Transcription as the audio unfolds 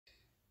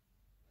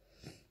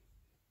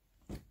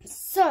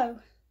So,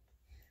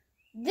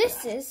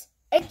 this is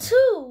a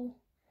tool.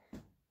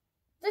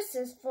 This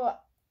is for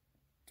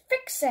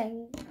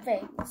fixing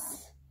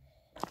things.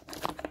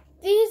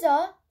 These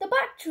are the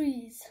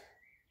batteries.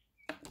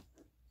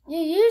 You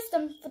use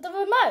them for the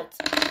remote.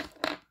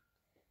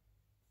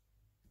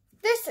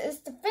 This is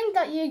the thing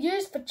that you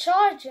use for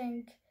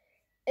charging.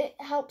 It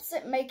helps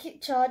it make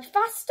it charge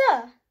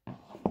faster.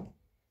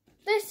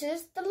 This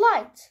is the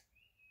light.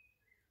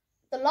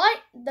 The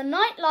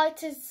night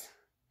light is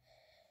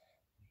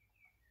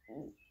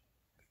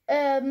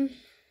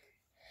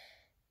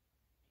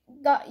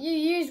that you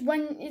use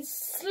when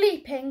it's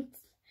sleeping,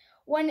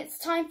 when it's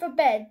time for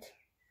bed.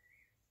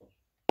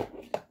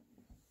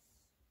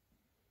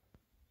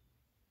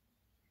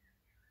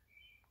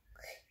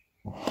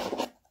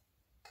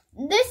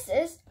 This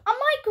is a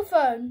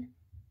microphone.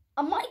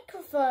 A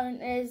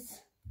microphone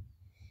is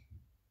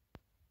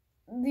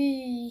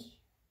the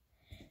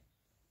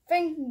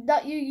thing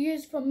that you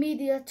use for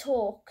media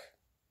talk.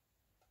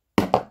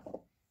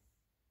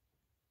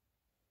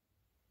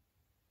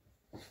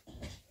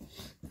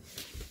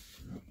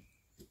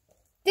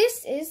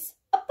 This is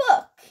a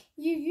book.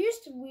 You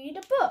use to read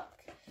a book.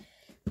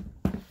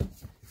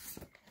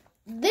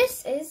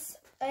 This is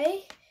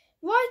a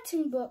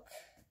writing book.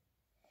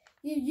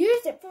 You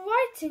use it for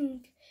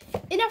writing.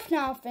 Enough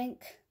now, I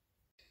think.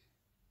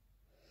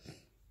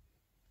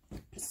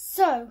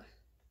 So,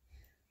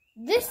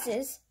 this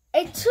is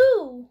a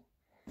tool.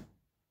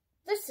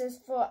 This is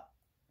for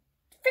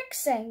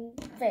fixing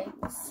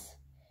things.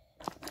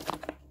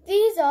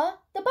 These are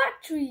the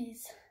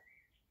batteries.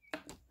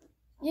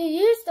 You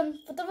use them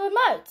for the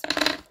remote.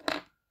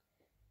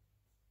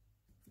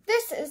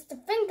 This is the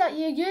thing that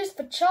you use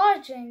for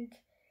charging.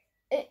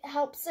 It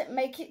helps it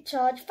make it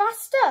charge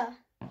faster.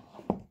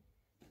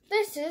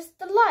 This is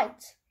the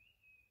light.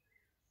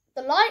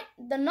 The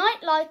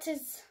night light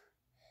is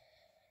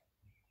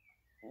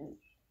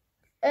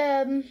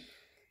that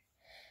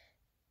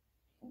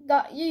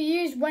you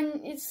use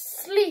when it's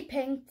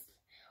sleeping,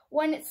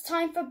 when it's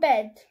time for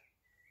bed.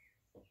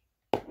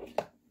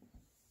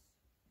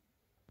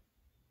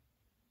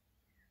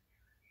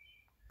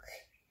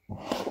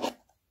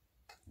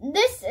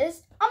 This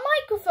is a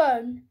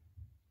microphone.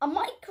 A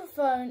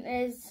microphone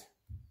is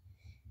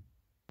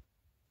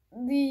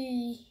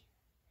the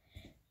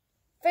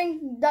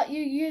thing that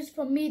you use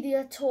for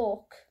media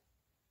talk.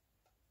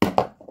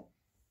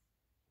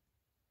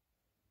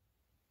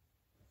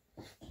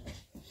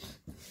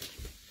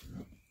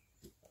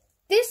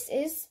 This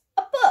is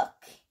a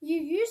book. You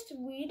use to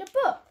read a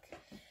book.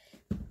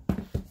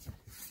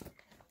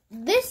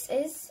 This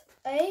is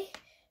a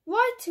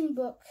writing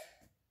book.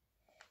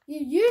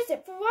 You use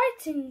it for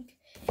writing.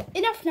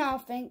 Enough now, I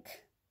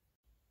think.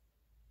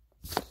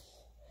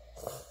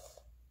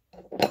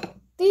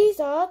 This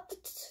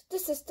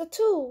is the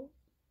tool.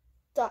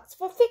 That's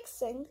for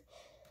fixing.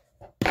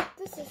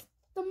 This is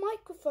the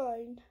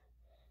microphone.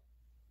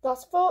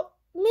 That's for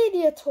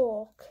media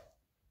talk.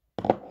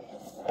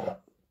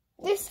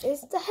 This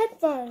is the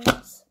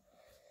headphones.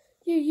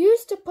 You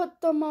used to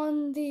put them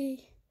on the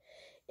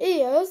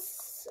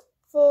ears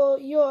for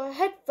your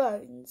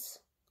headphones.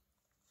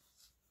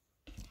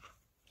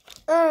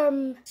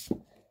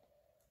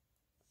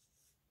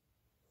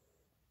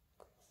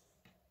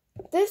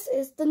 This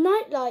is the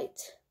night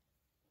light.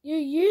 You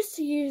used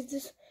to use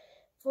this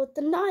for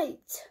the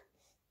night.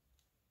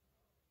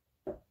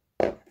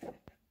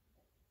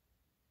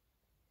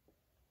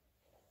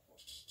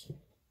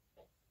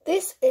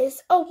 This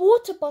is a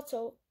water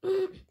bottle.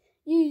 You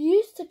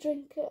used to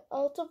drink it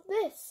out of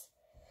this.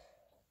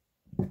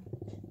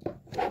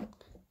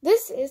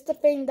 This is the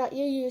thing that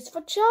you use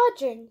for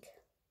charging.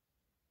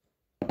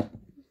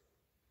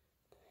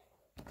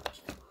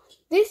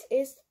 This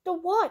is the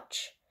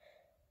watch.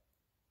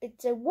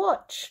 It's a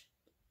watch,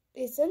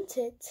 isn't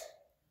it?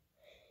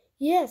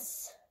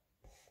 Yes.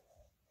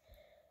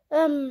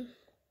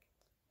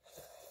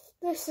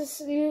 This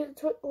is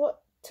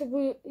what to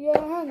put your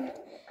hand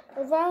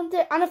around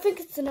it, and I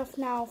think it's enough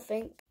now. I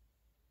think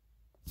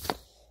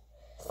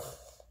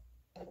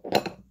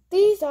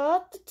this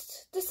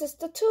is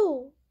the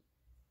tool.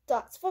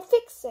 That's for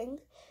fixing.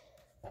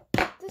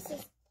 This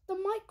is the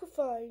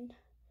microphone.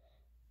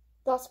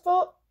 That's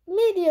for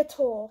media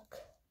talk.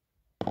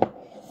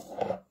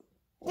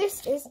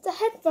 This is the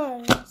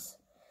headphones.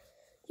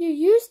 You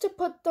used to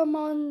put them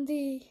on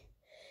the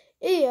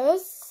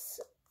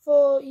ears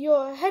for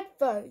your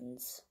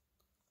headphones.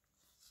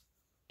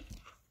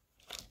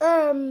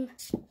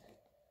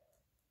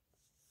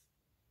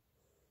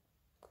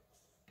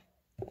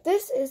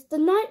 This is the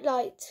night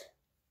light.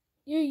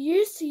 You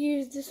used to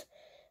use this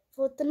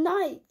for the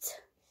night.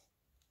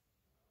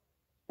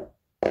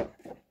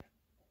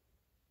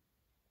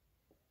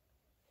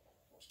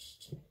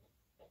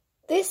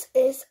 This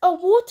is a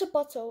water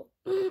bottle.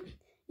 You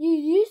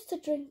used to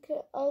drink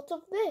it out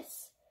of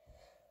this.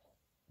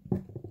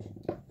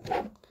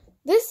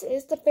 This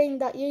is the thing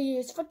that you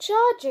use for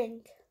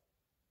charging.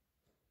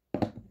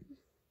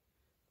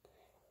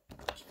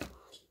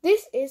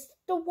 This is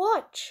the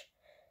watch.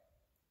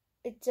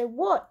 It's a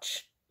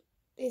watch,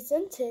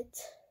 isn't it?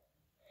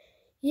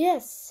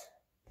 Yes.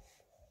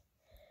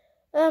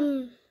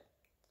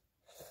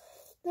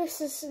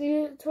 This is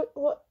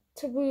what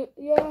to put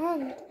your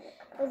hand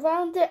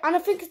around it, and I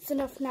think it's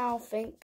enough now. I think.